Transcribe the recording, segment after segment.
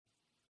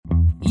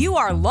You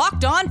are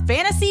Locked On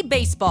Fantasy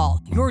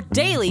Baseball, your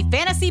daily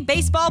fantasy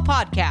baseball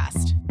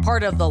podcast.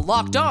 Part of the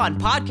Locked On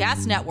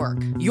Podcast Network,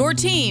 your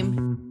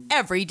team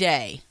every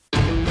day.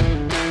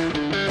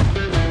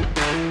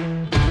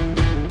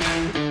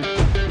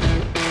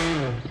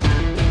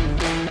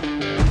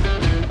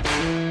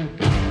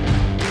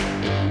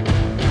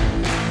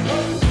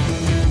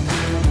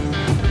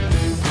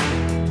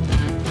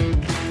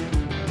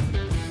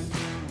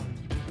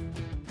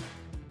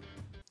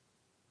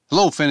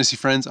 Hello, fantasy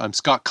friends. I'm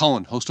Scott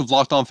Cullen, host of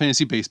Locked On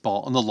Fantasy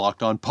Baseball on the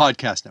Locked On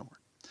Podcast Network.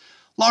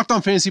 Locked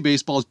On Fantasy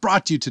Baseball is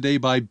brought to you today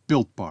by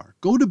Built Bar.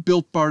 Go to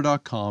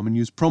BuiltBar.com and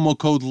use promo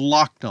code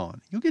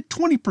LOCKEDON. You'll get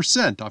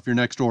 20% off your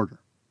next order.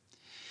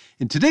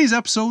 In today's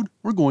episode,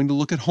 we're going to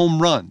look at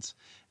home runs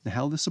and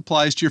how this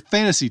applies to your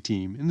fantasy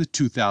team in the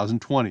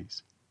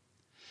 2020s.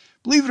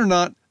 Believe it or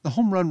not, the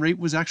home run rate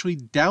was actually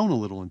down a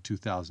little in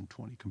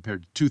 2020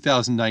 compared to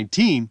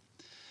 2019.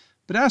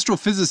 But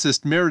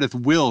astrophysicist Meredith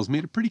Wills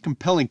made a pretty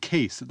compelling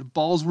case that the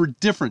balls were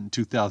different in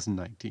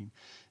 2019.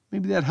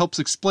 Maybe that helps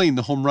explain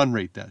the home run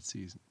rate that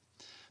season.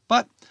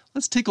 But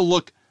let's take a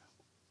look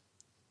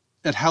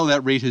at how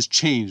that rate has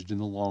changed in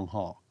the long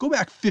haul. Go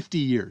back 50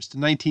 years to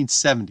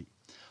 1970.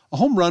 A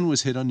home run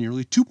was hit on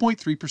nearly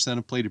 2.3%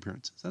 of plate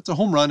appearances. That's a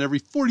home run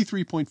every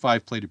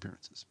 43.5 plate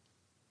appearances.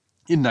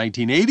 In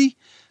 1980,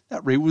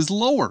 that rate was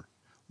lower,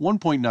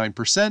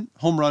 1.9%,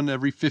 home run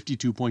every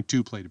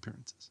 52.2 plate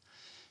appearances.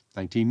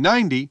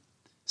 1990,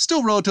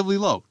 still relatively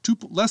low,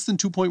 less than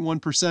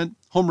 2.1%,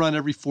 home run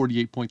every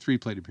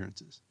 48.3 plate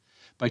appearances.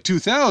 By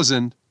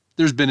 2000,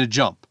 there's been a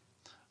jump,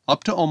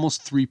 up to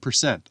almost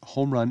 3%, a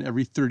home run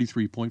every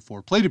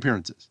 33.4 plate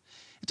appearances.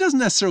 It doesn't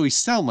necessarily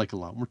sound like a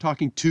lot, we're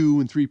talking 2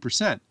 and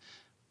 3%,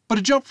 but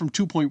a jump from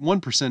 2.1% in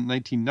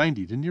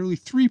 1990 to nearly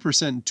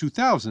 3% in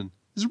 2000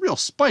 is a real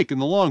spike in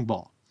the long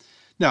ball.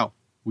 Now,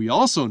 we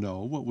also know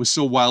what was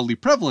so wildly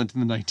prevalent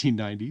in the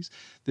 1990s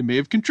that may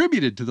have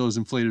contributed to those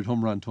inflated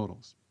home run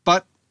totals.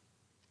 But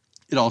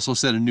it also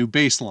set a new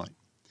baseline.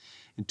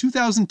 In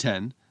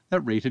 2010, that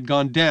rate had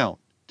gone down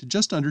to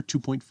just under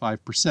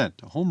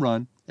 2.5%, a home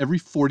run every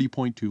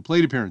 40.2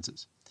 plate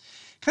appearances.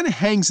 It kind of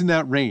hangs in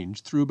that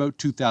range through about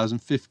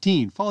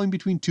 2015, falling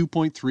between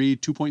 2.3%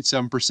 and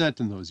 2.7%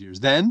 in those years.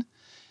 Then,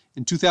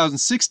 in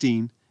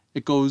 2016,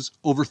 it goes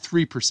over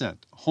 3%,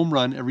 a home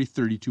run every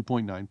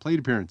 32.9 plate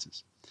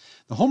appearances.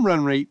 The home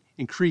run rate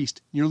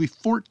increased nearly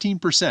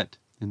 14%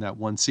 in that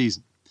one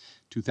season.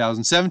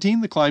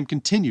 2017, the climb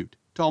continued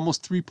to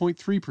almost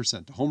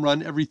 3.3%, a home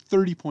run every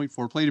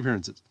 30.4 plate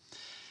appearances.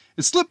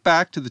 It slipped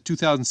back to the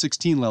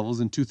 2016 levels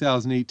in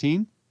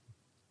 2018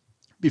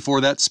 before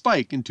that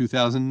spike in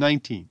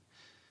 2019,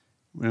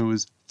 when it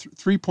was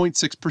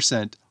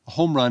 3.6%, a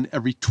home run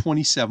every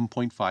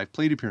 27.5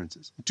 plate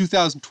appearances. In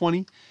 2020,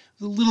 it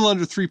was a little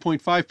under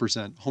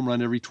 3.5%, home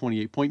run every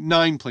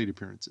 28.9 plate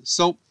appearances.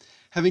 So,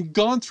 having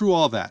gone through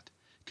all that,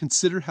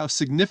 consider how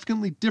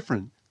significantly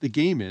different the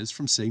game is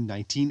from, say,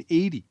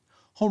 1980.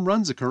 Home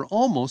runs occur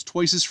almost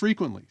twice as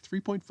frequently,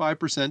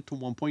 3.5% to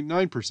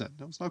 1.9%.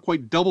 Now, it's not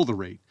quite double the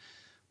rate,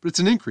 but it's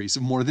an increase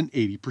of more than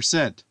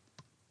 80%.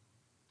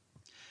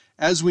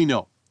 As we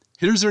know,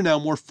 hitters are now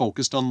more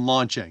focused on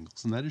launch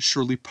angles, and that is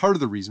surely part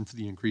of the reason for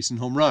the increase in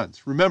home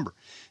runs. Remember,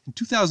 in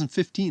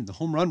 2015, the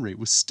home run rate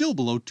was still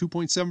below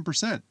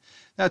 2.7%.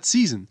 That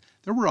season,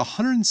 there were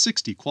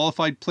 160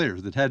 qualified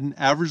players that had an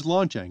average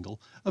launch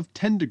angle of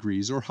 10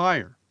 degrees or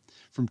higher.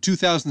 From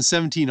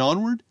 2017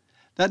 onward,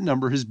 that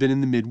number has been in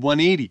the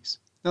mid-180s.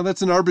 Now,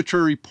 that's an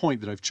arbitrary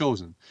point that I've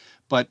chosen,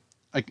 but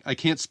I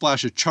can't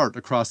splash a chart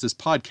across this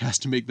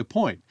podcast to make the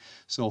point.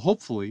 So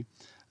hopefully,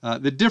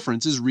 the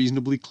difference is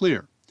reasonably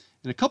clear.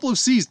 In a couple of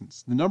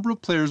seasons, the number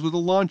of players with a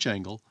launch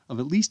angle of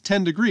at least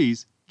 10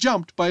 degrees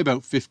jumped by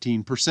about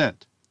 15%.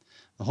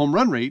 The home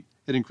run rate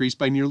had increased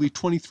by nearly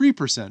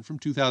 23% from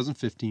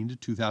 2015 to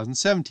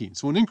 2017.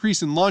 So an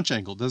increase in launch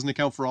angle doesn't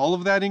account for all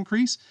of that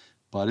increase,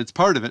 but it's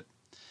part of it.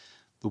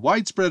 The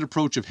widespread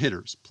approach of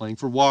hitters, playing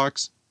for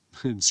walks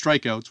and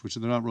strikeouts, which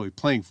they're not really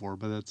playing for,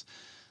 but that's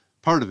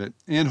part of it,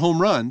 and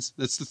home runs,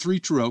 that's the three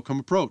true outcome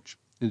approach.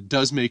 And it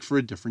does make for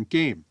a different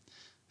game.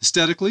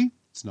 Aesthetically,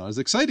 it's not as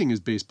exciting as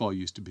baseball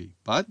used to be,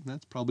 but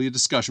that's probably a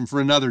discussion for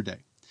another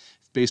day.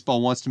 If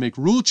baseball wants to make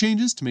rule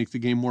changes to make the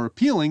game more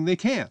appealing, they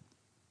can.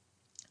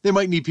 They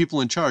might need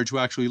people in charge who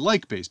actually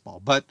like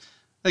baseball, but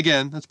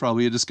again, that's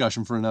probably a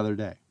discussion for another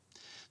day.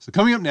 So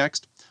coming up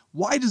next,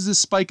 why does this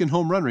spike in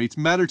home run rates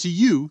matter to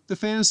you, the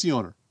fantasy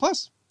owner?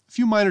 Plus, a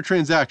few minor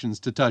transactions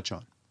to touch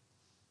on.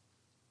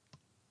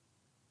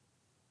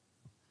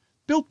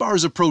 Built Bar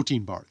is a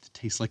protein bar that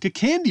tastes like a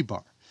candy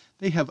bar.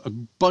 They have a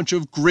bunch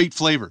of great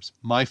flavors.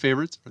 My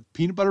favorites are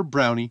peanut butter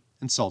brownie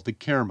and salted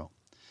caramel.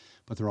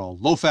 But they're all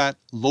low fat,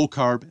 low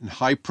carb, and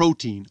high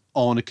protein,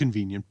 all in a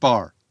convenient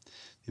bar.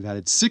 They've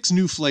added 6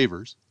 new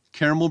flavors: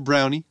 caramel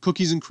brownie,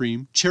 cookies and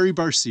cream, cherry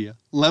barcia,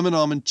 lemon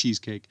almond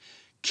cheesecake,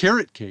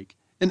 carrot cake,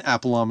 and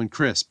apple almond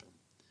crisp.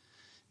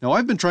 Now,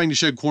 I've been trying to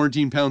shed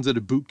quarantine pounds at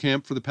a boot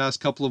camp for the past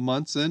couple of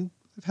months, and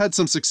I've had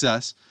some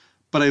success,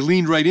 but I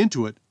leaned right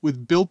into it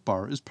with Built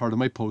Bar as part of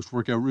my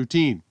post-workout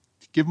routine.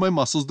 If you give my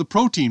muscles the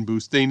protein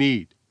boost they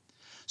need.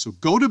 So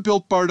go to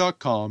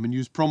BuiltBar.com and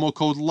use promo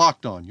code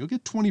LOCKEDON. You'll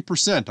get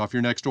 20% off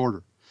your next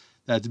order.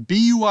 That's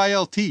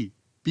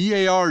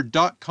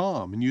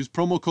BUILTBAR.com and use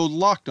promo code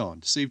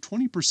LOCKEDON to save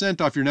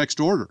 20% off your next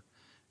order.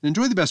 And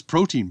enjoy the best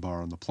protein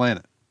bar on the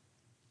planet.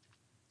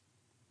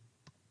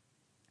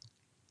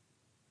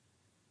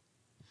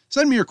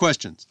 Send me your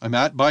questions. I'm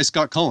at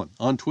 @ScottCullen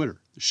on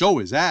Twitter. The show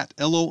is at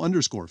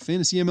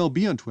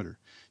 @LO_FantasyMLB on Twitter.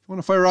 If you want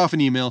to fire off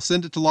an email,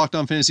 send it to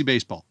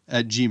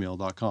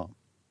LockedOnFantasyBaseball@gmail.com.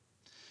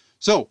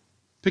 So,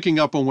 picking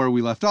up on where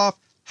we left off,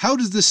 how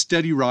does this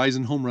steady rise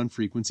in home run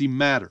frequency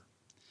matter?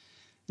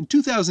 In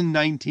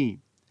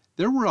 2019,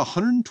 there were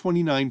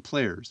 129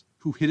 players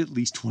who hit at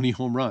least 20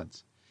 home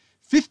runs,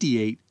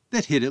 58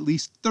 that hit at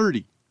least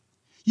 30.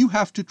 You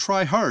have to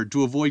try hard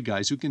to avoid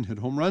guys who can hit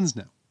home runs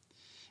now.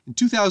 In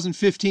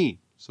 2015,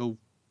 so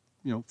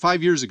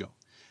 5 years ago,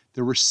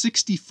 there were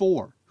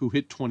 64 who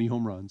hit 20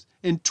 home runs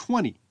and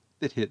 20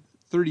 that hit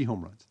 30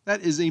 home runs.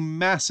 That is a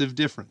massive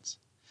difference.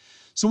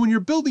 So when you're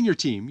building your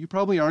team, you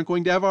probably aren't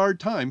going to have a hard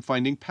time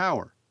finding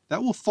power.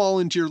 That will fall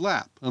into your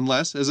lap,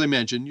 unless, as I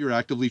mentioned, you're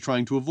actively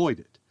trying to avoid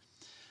it.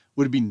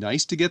 Would it be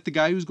nice to get the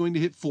guy who's going to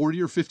hit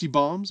 40 or 50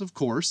 bombs? Of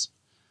course.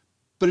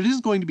 But it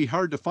is going to be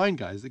hard to find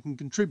guys that can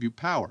contribute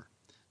power.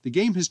 The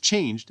game has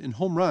changed, and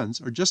home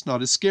runs are just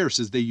not as scarce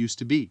as they used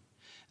to be.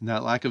 And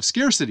that lack of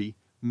scarcity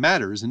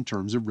matters in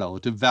terms of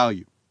relative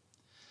value.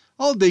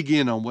 I'll dig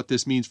in on what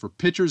this means for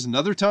pitchers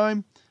another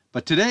time,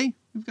 but today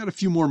we've got a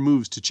few more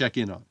moves to check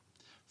in on.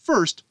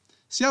 First,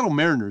 Seattle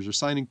Mariners are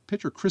signing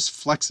pitcher Chris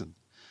Flexen,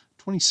 a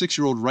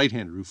 26-year-old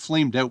right-hander who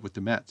flamed out with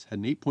the Mets, had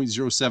an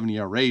 8.07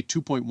 ERA,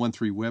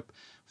 2.13 whip,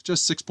 with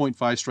just 6.5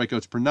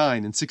 strikeouts per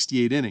nine in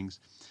 68 innings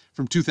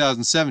from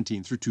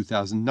 2017 through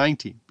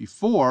 2019,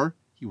 before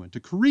he went to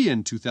Korea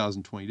in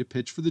 2020 to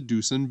pitch for the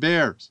Doosan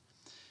Bears,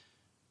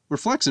 where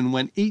Flexen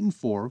went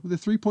 8-4 with a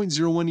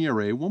 3.01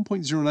 ERA,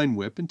 1.09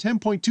 whip, and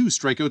 10.2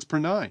 strikeouts per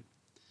nine.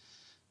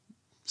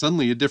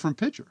 Suddenly a different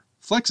pitcher.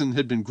 Flexen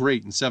had been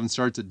great in 7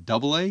 starts at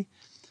AA,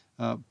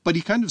 but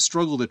he kind of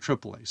struggled at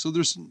AAA, so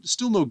there's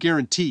still no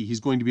guarantee he's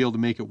going to be able to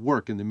make it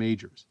work in the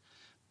majors.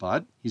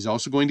 But he's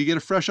also going to get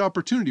a fresh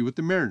opportunity with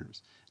the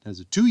Mariners. It has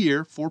a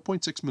 2-year,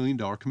 $4.6 million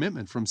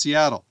commitment from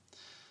Seattle.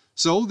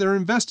 So they're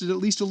invested at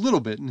least a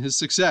little bit in his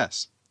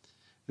success.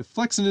 If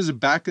Flexen is a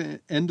back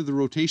end of the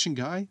rotation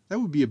guy, that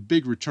would be a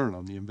big return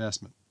on the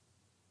investment.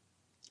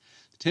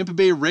 The Tampa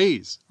Bay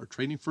Rays are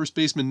trading first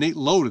baseman Nate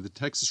Lowe to the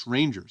Texas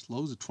Rangers.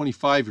 Lowe's a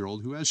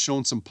 25-year-old who has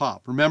shown some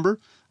pop. Remember,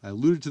 I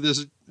alluded to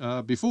this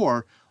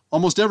before,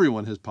 almost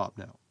everyone has pop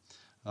now.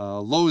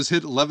 Lowe has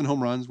hit 11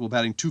 home runs while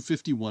batting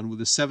 .251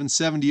 with a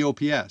 .770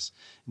 OPS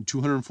in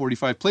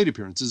 245 plate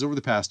appearances over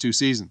the past 2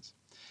 seasons.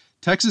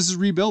 Texas is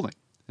rebuilding,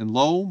 and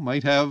Lowe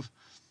might have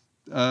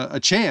a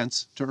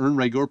chance to earn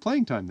regular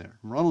playing time there.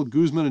 Ronald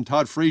Guzman and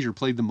Todd Frazier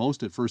played the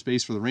most at first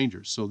base for the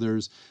Rangers, so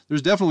there's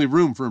definitely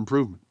room for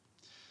improvement.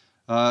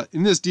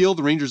 In this deal,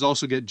 the Rangers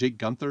also get Jake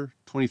Gunther,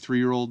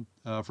 23-year-old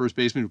first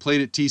baseman who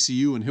played at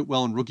TCU and hit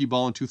well in rookie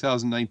ball in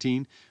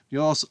 2019. He's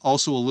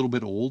also a little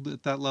bit old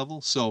at that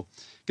level, so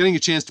getting a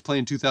chance to play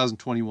in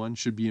 2021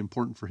 should be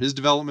important for his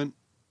development.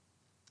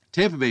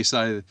 Tampa Bay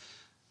side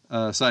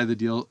of the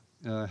deal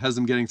has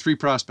them getting 3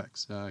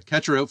 prospects.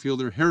 Catcher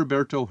outfielder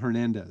Heriberto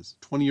Hernandez,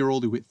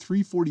 20-year-old who hit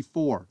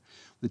 .344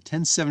 with a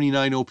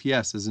 .1079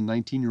 OPS as a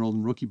 19-year-old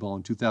in rookie ball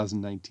in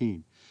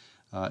 2019.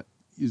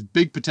 He's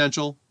big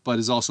potential, but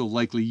is also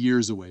likely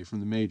years away from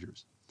the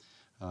majors.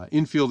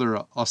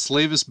 Infielder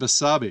Osleivis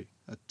Basabe,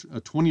 a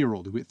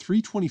 20-year-old who hit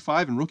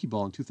 .325 in rookie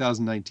ball in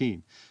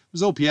 2019.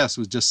 His OPS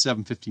was just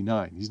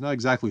 .759. He's not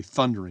exactly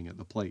thundering at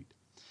the plate.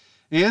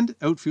 And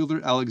outfielder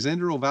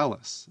Alexander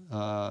Ovalis,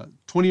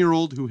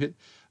 20-year-old who hit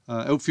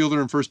outfielder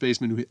and first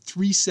baseman who hit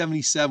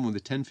 .377 with a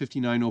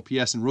 .1059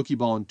 OPS in rookie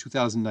ball in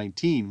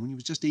 2019 when he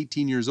was just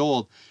 18 years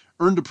old,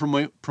 earned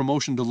a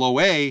promotion to low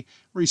A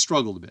where he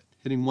struggled a bit,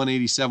 hitting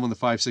 .187 with a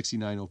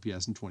 .569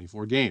 OPS in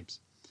 24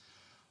 games.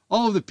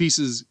 All of the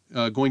pieces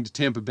going to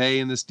Tampa Bay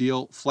in this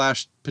deal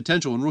flashed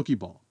potential in rookie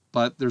ball,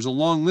 but there's a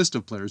long list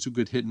of players who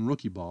could hit in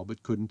rookie ball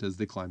but couldn't as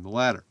they climbed the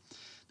ladder.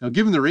 Now,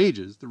 given their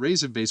ages, the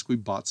Rays have basically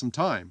bought some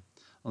time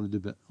on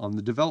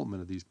the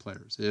development of these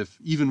players. If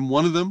even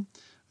one of them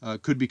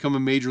could become a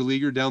major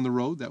leaguer down the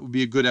road, that would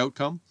be a good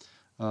outcome.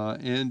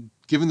 And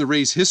given the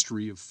Rays'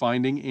 history of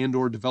finding and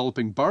or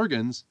developing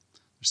bargains,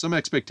 there's some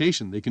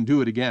expectation they can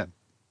do it again.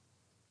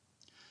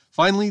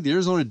 Finally, the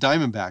Arizona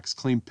Diamondbacks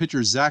claimed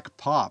pitcher Zach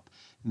Pop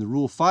in the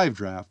Rule 5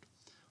 draft,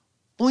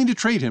 only to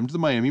trade him to the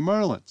Miami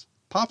Marlins.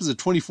 Pop is a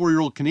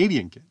 24-year-old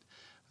Canadian kid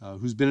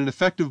who's been an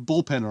effective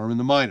bullpen arm in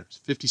the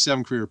minors.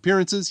 57 career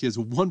appearances, he has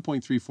a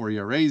 1.34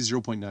 ERA,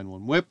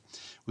 0.91 whip,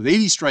 with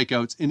 80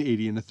 strikeouts in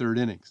 80 and a third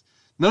innings.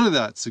 None of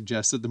that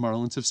suggests that the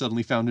Marlins have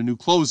suddenly found a new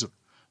closer,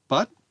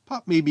 but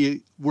Pop may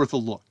be worth a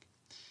look.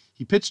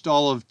 He pitched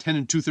all of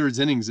 10 2/3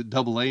 innings at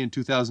AA in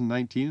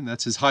 2019, and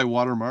that's his high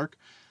water mark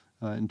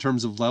in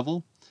terms of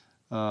level.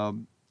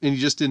 And he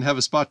just didn't have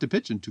a spot to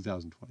pitch in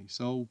 2020.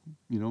 So,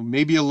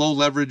 maybe a low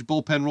leverage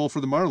bullpen role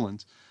for the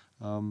Marlins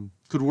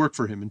could work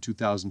for him in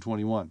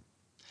 2021.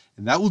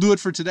 And that will do it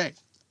for today.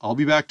 I'll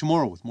be back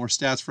tomorrow with more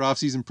stats for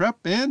off-season prep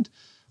and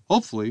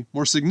hopefully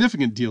more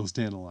significant deals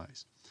to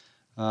analyze.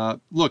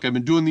 Look, I've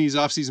been doing these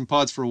off-season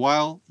pods for a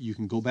while. You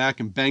can go back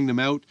and bang them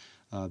out.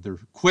 They're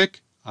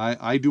quick.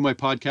 I do my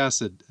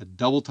podcasts at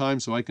double time,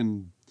 so I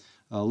can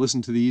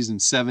listen to these in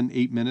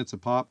 7-8 minutes a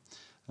pop.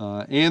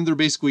 And they're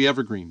basically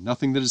evergreen.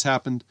 Nothing that has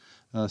happened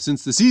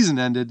since the season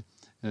ended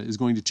is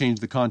going to change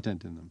the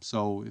content in them.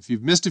 So if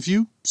you've missed a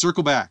few,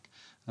 circle back.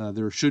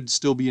 There should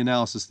still be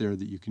analysis there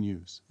that you can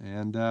use.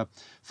 And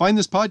find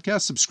this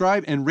podcast,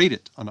 subscribe, and rate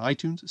it on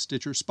iTunes,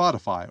 Stitcher,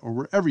 Spotify, or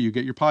wherever you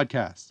get your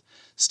podcasts.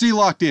 Stay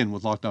locked in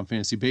with Locked On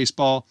Fantasy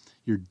Baseball,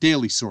 your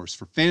daily source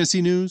for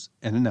fantasy news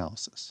and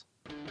analysis.